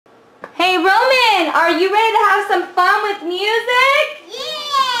are you ready to have some fun with music?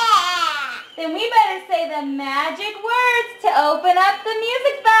 Yeah! Then we better say the magic words to open up the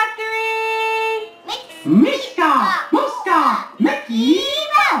music factory. MEESKA MOOSKA Mickey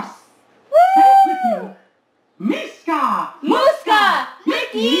Mouse. Woo! MEESKA Mooska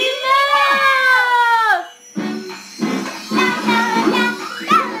Mickey Mouse.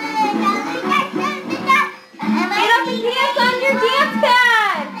 Get up and dance on your dance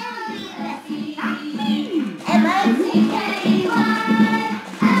pad.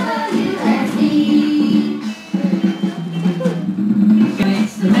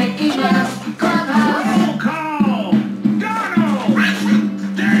 It's the Mickey Mouse Clubhouse. Roll call! Donald!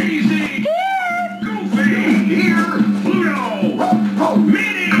 Daisy! Goofy! Here. Pluto!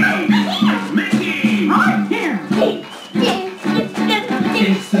 Minnie! Mickey! I'm here.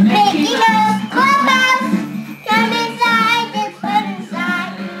 It's the Mickey Mouse Clubhouse. Come inside, just put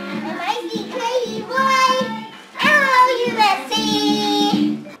inside. Am I the crazy boy? Oh, you let's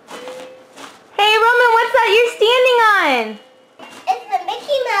see. Hey Roman, what's that you're standing on? It's the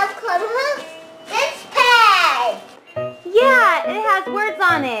Mickey Mouse Clubhouse dance pad. Yeah, it has words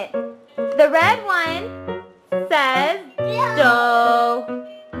on it. The red one says do,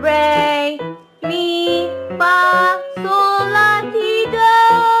 re, mi, fa, sol, la, ti, do.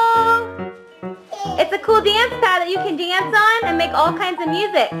 It's a cool dance pad that you can dance on and make all kinds of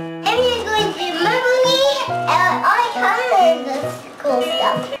music. And you're going to remember me and all kinds of cool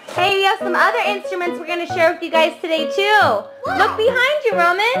stuff. Hey, we have some other instruments we're going to share with you guys today too. Look behind you,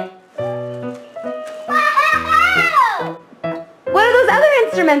 Roman. Wow! What are those other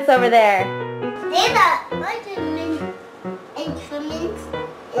instruments over there? These are instruments.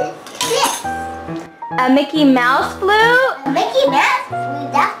 Is this A Mickey Mouse flute? a Mickey Mouse?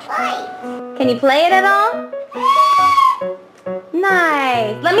 That's right. Can you play it at all?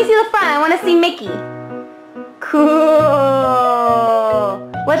 Nice. Let me see the front. I want to see Mickey. Cool.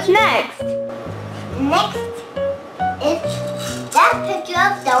 What's next? Next is that picture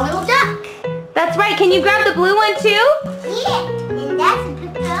of Donald Duck. That's right. Can you grab the blue one too? Yeah, and that's a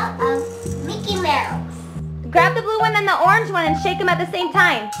picture of Mickey Mouse. Grab the blue one and the orange one and shake them at the same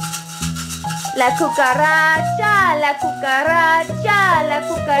time. La cucaracha, la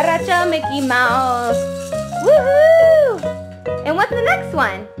cucaracha, Mickey Mouse. Woohoo! And what's the next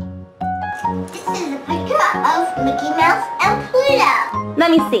one? This is a picture of Mickey Mouse and Pluto. Let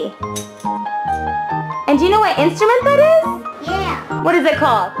me see. And do you know what instrument that is? Yeah. What is it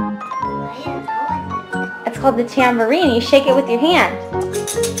called? It's called the tambourine. You shake it with your hand.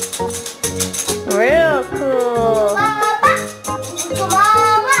 Real cool.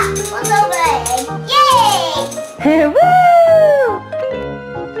 Yay! Woo!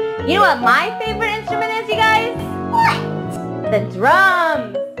 You know what my favorite instrument is, you guys? What? The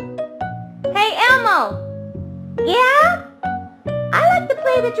drums. Hey, Elmo. Yeah? I like to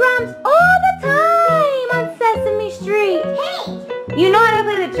play the drums all the time on Sesame Street. Hey! You know how to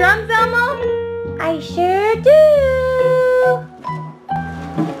play the drums, Elmo? I sure do.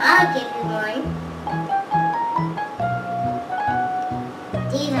 I'll give you one.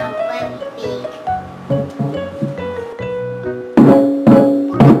 These are very big.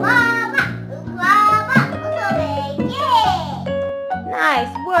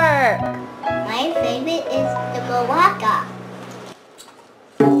 Nice work. My favorite is the maraca.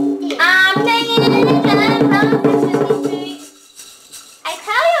 I'm playing in the drums on Sesame Street. I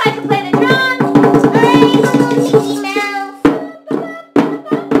tell you I can play the drums.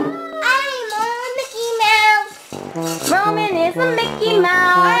 I'm a Mickey Mouse. Roman is a Mickey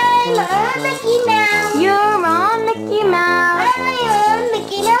Mouse. I'm a Mickey Mouse. You're on Mickey Mouse. I'm a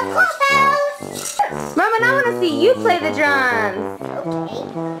Mickey Mouse Clubhouse. Roman, I want to see you play the drums. Okay.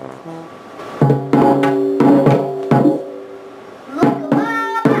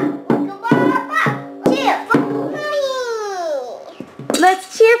 Cheer for me. Let's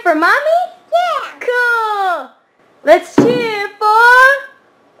cheer for Mommy? Yeah. Cool. Let's cheer for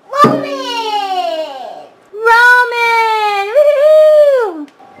Roman. Roman.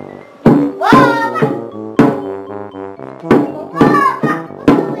 Woohoo!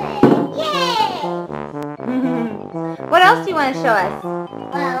 What else do you want to show us? Well,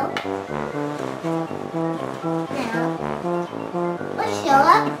 now, let's show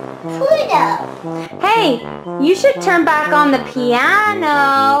up Pluto. Hey, you should turn back on the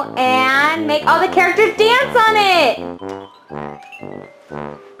piano and make all the characters dance on it.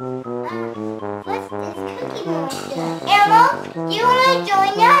 What's this Cookie Monster? Elmo, do you want to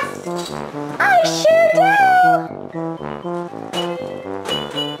join us? I sure do.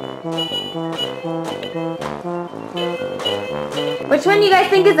 Which one do you guys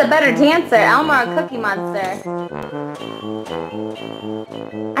think is a better dancer, Elmo or Cookie Monster?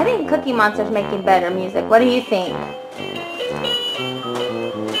 I think Cookie Monster's making better music. What do you think? Do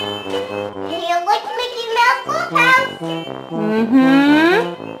you like Mickey Mouse Clubhouse?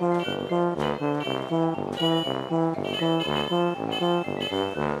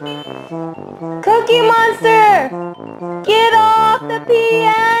 Cookie Monster! Get off the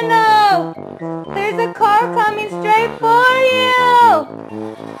piano! There's a car coming straight for you!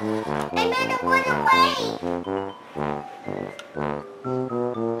 I'm gonna run away.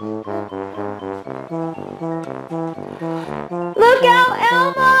 Look out,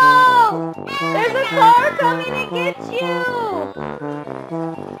 Elmo! There's a car coming to get you!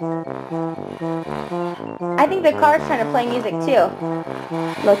 I think the car's trying to play music too.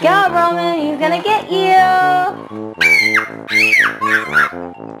 Look out, Roman, he's gonna get you!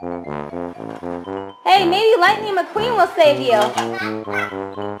 Hey, maybe Lightning McQueen will save you.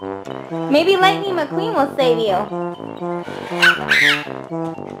 Maybe Lightning McQueen will save you.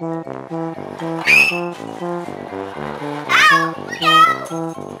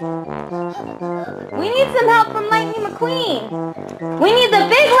 We need some help from Lightning McQueen. We need the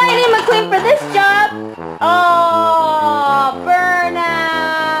big Lightning McQueen for this job. Oh,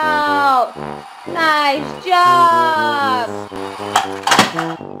 burnout. Nice job.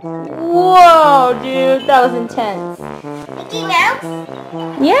 Whoa, dude, that was intense. Mickey Mouse?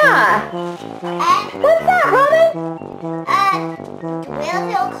 Yeah. What's that, Robin?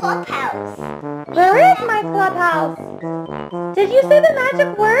 Wheelhill Clubhouse. Where is my clubhouse? Did you say the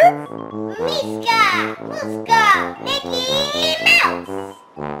magic words? Miska, Mooska, Mickey Mouse.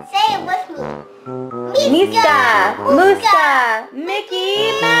 Say it with me. Miska, Mooska, Mickey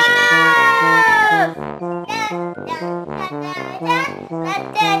Mouse.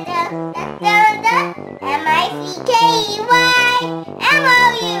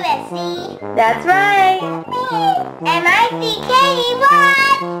 M-I-C-K-E-Y-M-O-U-S-E. That's right.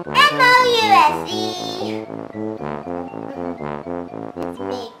 M-I-C-K-E-Y-M-O-U-S-E. It's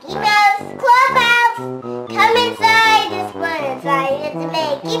Mickey Mouse Clubhouse. Come inside, this one inside. It's the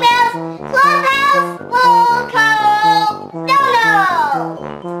Mickey Mouse Clubhouse. Roll call.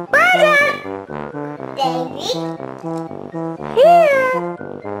 No. Present. Daisy. Here.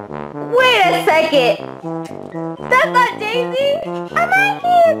 Wait a second. That's not Daisy. I'm right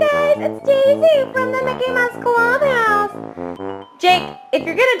here, guys. It's Daisy from the Mickey Mouse Clubhouse. Jake, if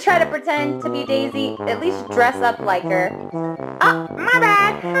you're gonna try to pretend to be Daisy, at least dress up like her. Oh, my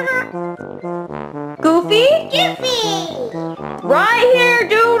bad. Goofy? Right here,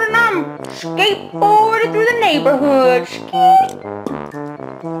 dude, and I'm skateboarding through the neighborhood.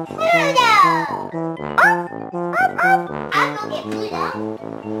 Pluto. I'll go get Pluto.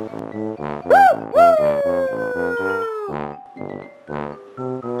 Woo, woo.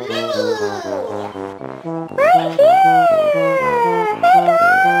 Minnie. Right here. Hey,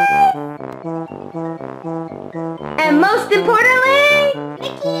 guys. And most importantly,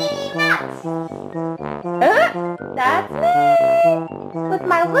 Mickey Mouse. That's me. With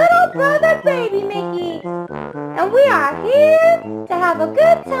my little brother, baby Mickey. And we are here to have a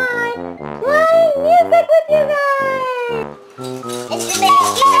good time playing music with you guys. It's the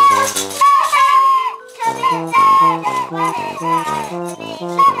Mickey Mouse Clubhouse. Come inside, this one inside.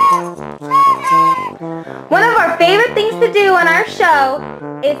 One of our favorite things to do on our show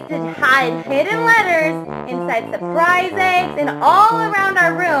is to hide hidden letters inside surprise eggs and all around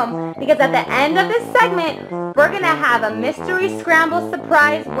our room, because at the end of this segment, we're going to have a mystery scramble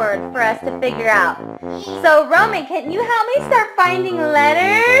surprise word for us to figure out. So, Roman, can you help me start finding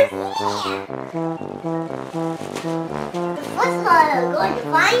letters? The first one I'm going to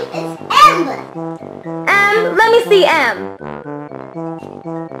find is M. M, let me see M.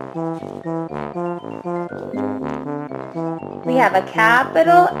 We have a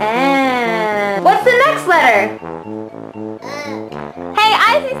capital M. What's the next letter? Hey,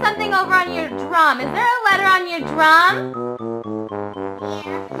 I see something over on your drum. Is there a letter on your drum?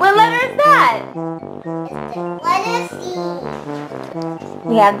 What letter is that? It's the letter C.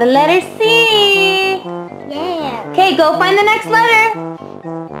 We have the letter C. Yeah. Okay, go find the next letter.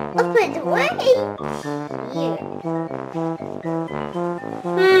 Let's put it away. Here.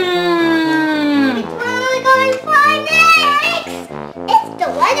 Which one are we going to find next? It's the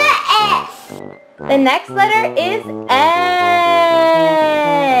letter S. The next letter is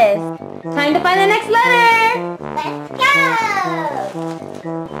S. Time to find the next letter. Let's go.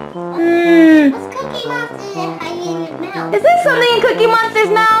 What's Cookie Monster hiding in his mouth? Is there something in Cookie Monster's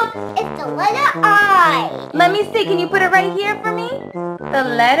mouth? It's the letter I. Let me see. Can you put it right here for me? The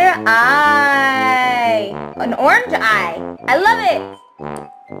letter I. An orange I. I love it.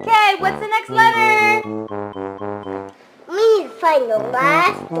 Okay, what's the next letter? We need to find the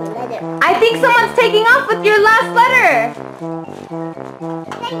last letter. I think someone's taking off with your last letter.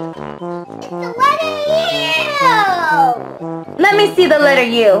 It's the letter U. Let me see the letter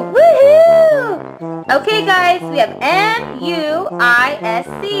U. Woohoo! Okay guys, we have M-U-I-S-C.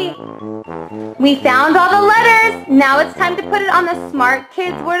 We found all the letters. Now it's time to put it on the Smart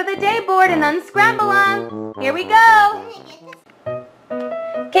Kids Word of the Day board and unscramble them. Here we go.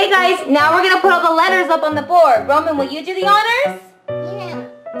 Okay guys, now we're going to put all the letters up on the board. Roman, will you do the honors? Yeah.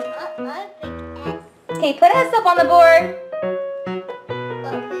 Okay, put S up on the board.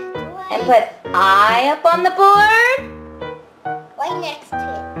 And put I up on the board. Right next to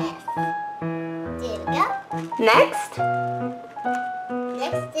it, S. There we go. Next.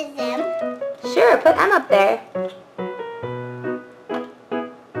 Next is M. Sure, put M up there.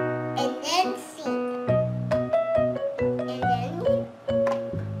 And then C. And then U.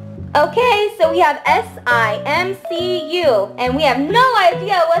 Okay, so we have S-I-M-C-U. And we have no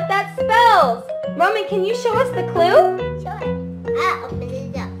idea what that spells. Roman, can you show us the clue? Sure. Open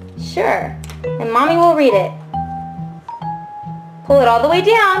it up. Sure. And Mommy will read it. Pull it all the way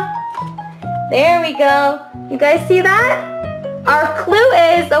down. There we go. You guys see that? Our clue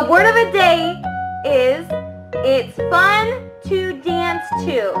is, the word of the day is, it's fun to dance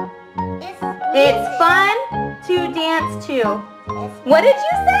to. It's fun to dance to. What did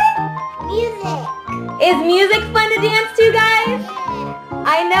you say? Music. Is music fun to dance to, guys? Yeah.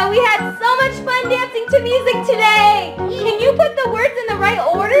 I know we had so much fun dancing to music today. Can you put the words in the right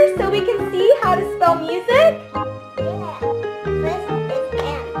order so we can see how to spell music? Yeah. First is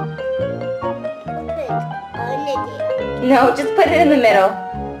M. Put it on the deal. No, just put it in the middle.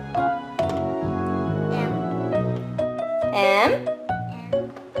 M. M.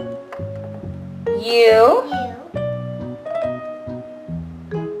 U.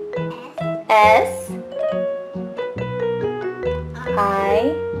 S.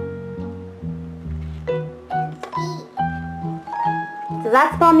 I. Does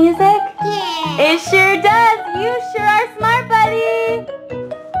that spell music? Yeah. It sure does. You sure are smart, buddy.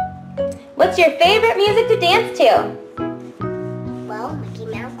 What's your favorite music to dance to? Well, Mickey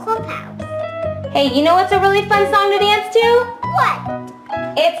Mouse Clubhouse. Hey, you know what's a really fun song to dance to? What?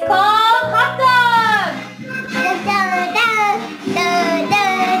 It's called Hot Dog. Hot Dog.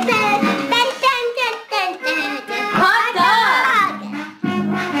 Hot dog!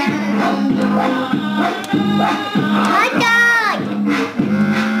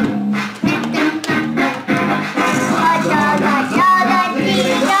 Hot dog, hot dog,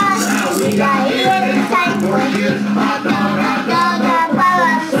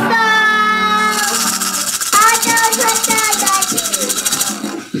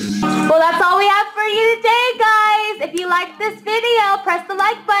 Well, that's all we have for you today, guys. If you liked this video, press the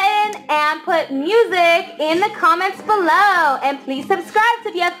like button and put music in the comments below. And please subscribe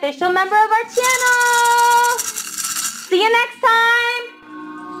to be an official member of our channel. See you next time.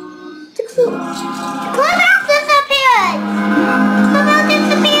 Clubhouse disappeared! Clubhouse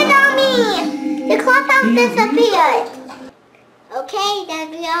disappeared on me! The clubhouse disappeared! Okay,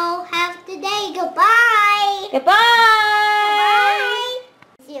 that's all we have today. Goodbye! Goodbye.